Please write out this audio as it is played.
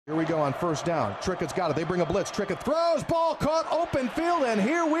Here we go on first down. Trickett's got it. They bring a blitz. Trickett throws. Ball caught. Open field. And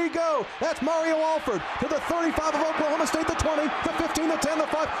here we go. That's Mario Alford to the 35 of Oklahoma State, the 20, the 15, the 10, the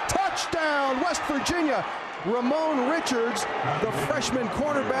 5. Touchdown, West Virginia. Ramon Richards, the freshman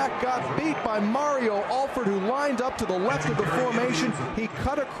cornerback, got beat by Mario Alford, who lined up to the left of the formation. He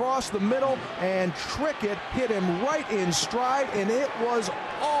cut across the middle, and Trickett hit him right in stride, and it was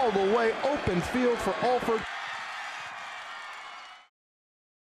all the way open field for Alford.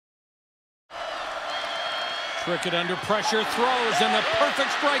 Trickett under pressure, throws, and a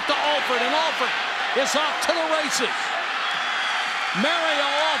perfect strike to Alford, and Alford is off to the races. Mario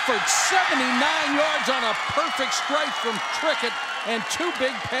Alford, 79 yards on a perfect strike from Trickett, and two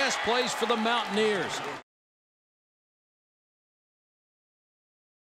big pass plays for the Mountaineers.